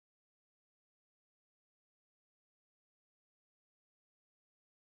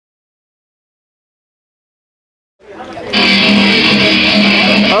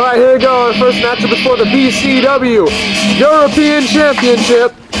Alright, here we go. Our first matchup before the BCW European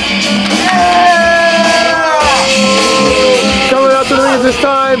Championship. Coming out to the ring this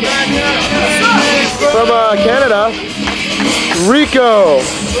time from Canada, Rico.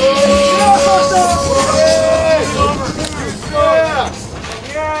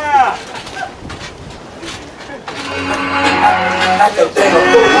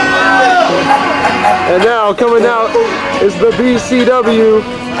 And now coming out is the BCW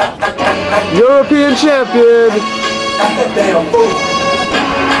European Champion,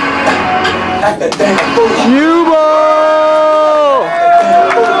 Cuba.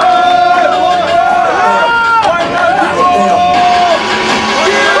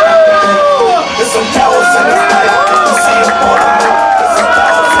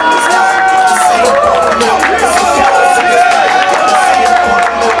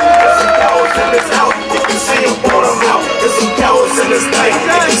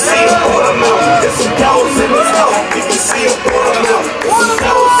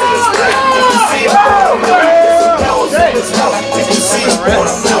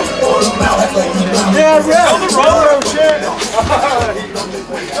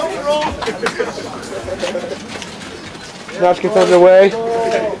 Match gets underway. We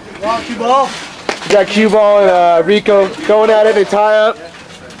got Cue Ball and Rico going at it. They tie up.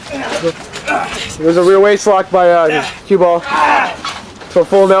 There's a rear waist lock by Cue Ball for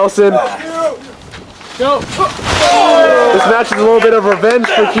full Nelson. This match is a little bit of revenge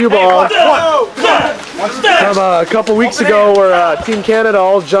for Cue Ball from a couple weeks ago where Team Canada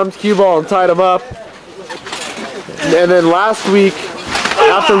all jumped Cue Ball and tied him up. And then last week,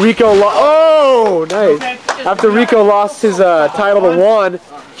 after Rico after Rico lost his title to Juan,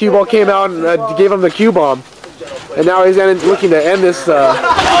 Cue Ball came out and gave him the Q bomb. And now he's looking to end this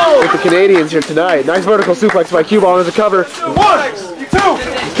with the Canadians here tonight. Nice vertical suplex by Cue Ball. There's a cover. 1, 2.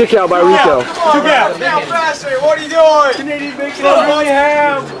 Kick out by Rico. 2 count. Down faster. What are you doing? Canadian making it really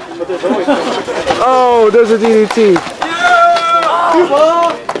ham. Oh, there's a DDT. Yeah! Cue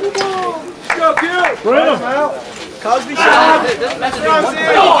Ball. Go, Cue. Bring him out. Cosby shot.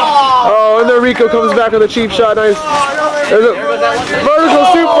 Oh, and then Rico comes back with a cheap shot. Nice. There's a vertical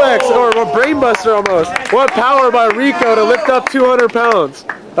suplex, or a brain buster almost. What power by Rico to lift up 200 pounds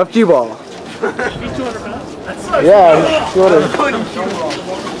of Cue Ball. 200 pounds? Yeah,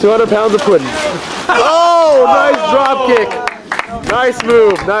 200 pounds of pudding. Oh, nice drop kick. Nice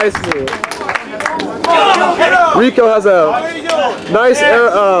move, nice move. Rico has a nice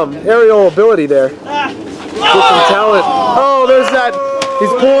aerial ability there. Get some talent. Oh, there's that. He's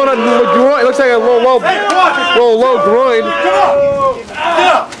pulling on the groin. It looks like a little low groin.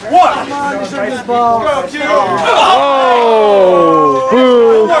 Oh,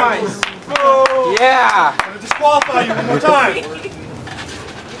 boo. Yeah. I'm gonna disqualify you one more time.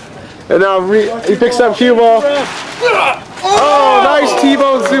 And now he picks up Cue Ball. Oh, nice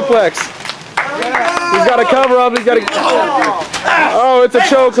T-bone suplex. He's got to cover up. He's got to. Oh, it's a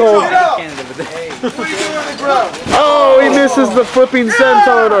chokehold. Oh, he misses the flipping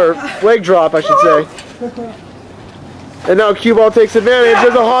senton, or leg drop, I should say. And now Cue Ball takes advantage.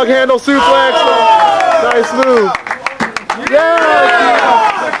 There's a hog handle suplex. Nice move.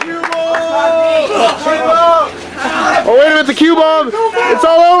 Yeah! Oh, wait a minute, the Cue bomb. It's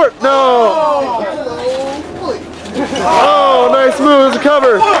all over. No. Oh, nice move. There's a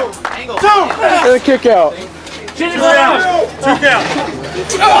cover. And a kick out. 2 count. 2 count.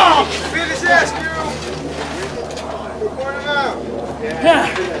 Finish this, Cue.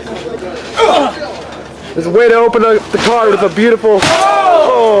 There's a way to open up the card with a beautiful,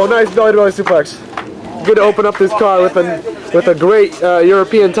 nice belly-to-belly suplex. Good to open up this card with a great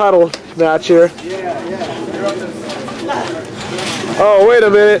European title match here. Oh, wait a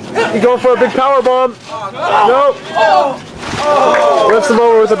minute. You going for a big power bomb? Nope. Lifts him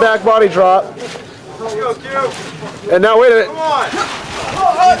over with a back body drop. And now, wait a minute.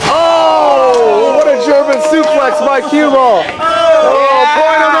 Oh, what a German suplex by Cue Ball. Oh,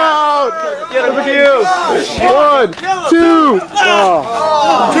 point him out. Get him, Cue. 1, 2.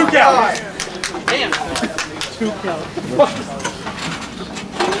 Oh. 2 count. Damn. 2 count.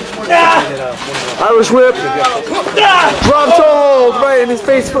 Irish whip. Drop toe hold. Right, and his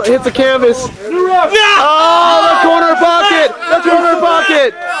face hits the canvas. Oh, the corner pocket. The corner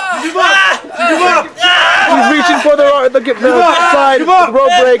pocket. He's reaching for the side, the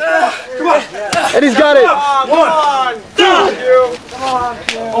rope break. And he's got it. 1, 2.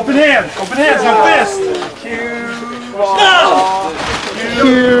 Open hands, no fist.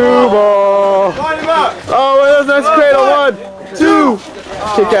 Cue Ball. Oh, that was a nice cradle. 1, 2.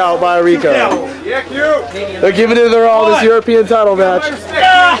 Kick out by Rico. Yeah, Cue. They're giving it their all this European title match.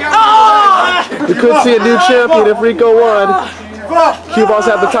 We could see a new champion if Rico won. Cue Ball's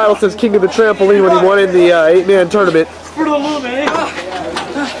had the title since King of the Trampoline when he won in the 8-man tournament.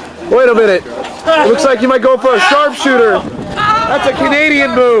 Wait a minute. It looks like you might go for a sharpshooter. That's a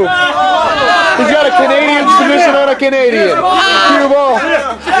Canadian move. He's got a Canadian submission on a Canadian. Cue Ball.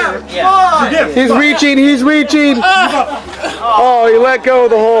 He's reaching, he's reaching. Oh, he let go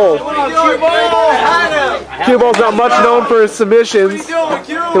of the hold. Cue Ball's not much known for his submissions. He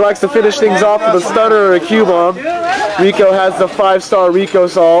likes to finish things off with a stunner or a cue bomb. Rico has the 5-star Rico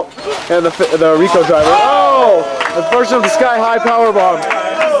salt and the Rico driver. Oh, a version of the sky high power bomb.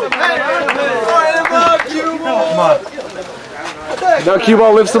 Now cue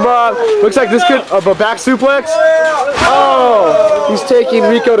ball lifts him up. Looks like this could a back suplex. Oh, he's taking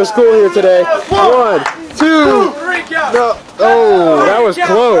Rico to school here today. 1, 2. No. Oh, that was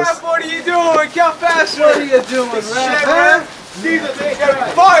close. What are you doing? Count faster. What are you doing, man?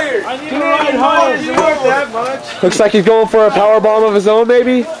 Fired. I need to ride home. You work that much. Looks like he's going for a power bomb of his own,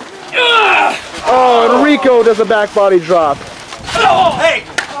 maybe. Oh, and Rico does a back body drop. Oh, hey.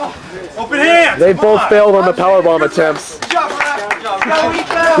 Open hands. They both failed on the power bomb attempts.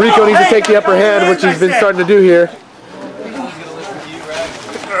 Rico needs to take the upper hand, which he's been starting to do here.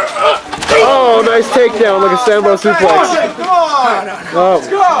 Oh, nice takedown, like a Sambo suplex. Oh,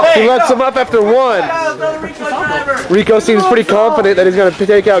 he lets him up after 1. Rico seems pretty confident that he's going to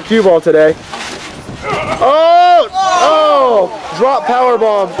take out Cue Ball today. Oh, oh, drop power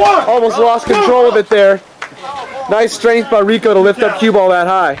bomb. Almost lost control of it there. Nice strength by Rico to lift up Cue Ball that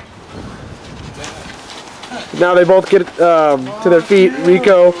high. Now they both get to their feet.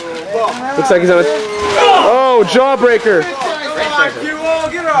 Rico looks like he's on a... Oh, jawbreaker.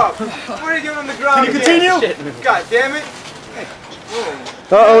 Get up. What are you doing on the ground? Can you continue? God damn it.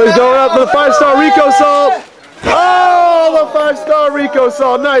 Uh-oh, he's going up for the 5-star Rico salt. Oh, the 5-star Rico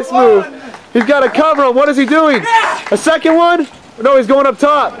salt. Nice move. He's got to cover him. What is he doing? A second one? No, he's going up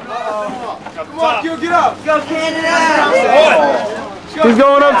top. Come on, Q, get up. Go Canada. He's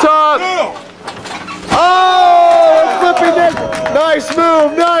going up top. Oh, flipping it. Nice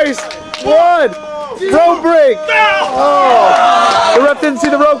move. Nice. 1. Rope break! Oh! The ref didn't see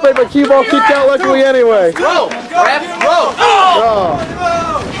the rope break, but Cue Ball kicked out luckily anyway. Rope! Ref, rope! Oh.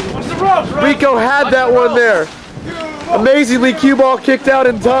 Rico had that one there. Amazingly, Cue Ball kicked out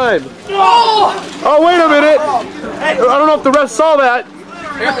in time. Oh, wait a minute! I don't know if the ref saw that.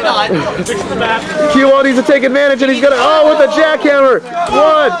 Apparently not. Cue Ball needs to take advantage, and he's gonna. Oh, with the jackhammer!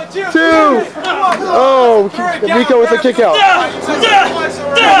 1, 2. Oh, Rico with the kick out.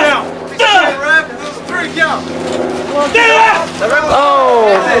 Oh,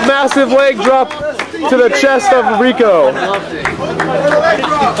 a massive leg drop to the chest of Rico. 1, 2,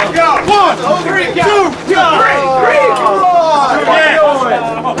 3 count.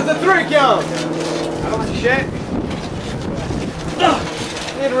 It's a 3 count. Shit.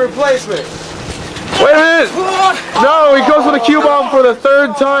 Need a replacement. Wait a minute. No, he goes for the Cue bomb for the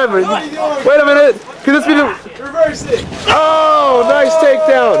 3rd time. Wait a minute. Could this be the... Reverse it. Oh, nice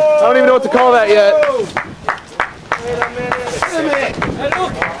takedown. I don't even know what to call that yet.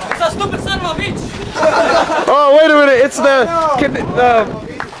 Oh, wait a minute. It's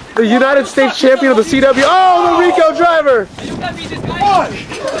the United States champion of the CW. Oh, the Rico driver. 1, 2.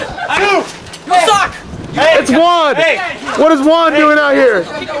 You suck. It's Juan. What is Juan doing out here?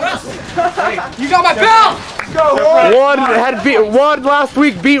 You got my belt. Juan last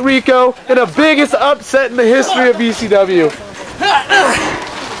week beat Rico in the biggest upset in the history of BCW.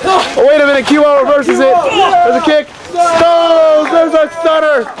 Oh, wait a minute, Cue Ball reverses it. There's a kick. Oh, there's a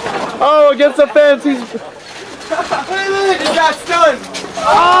stunner. Oh, against the fence. He's... He got stunned.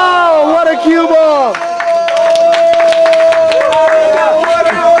 Oh, what a Cue Ball.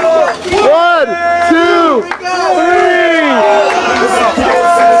 1, 2, 3.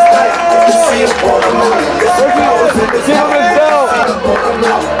 Give him his belt.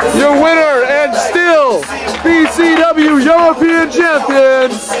 Your winner and still BCW European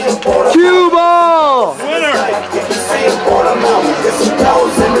champion, Cue Ball.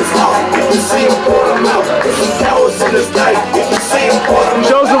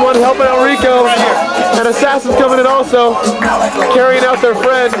 Chosen one helping out Rico, and Assassin's coming in also, carrying out their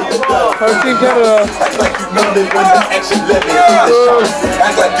friend, our Team Canada.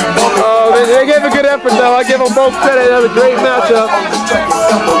 They gave a good effort though. I give them both credit. That was a great matchup.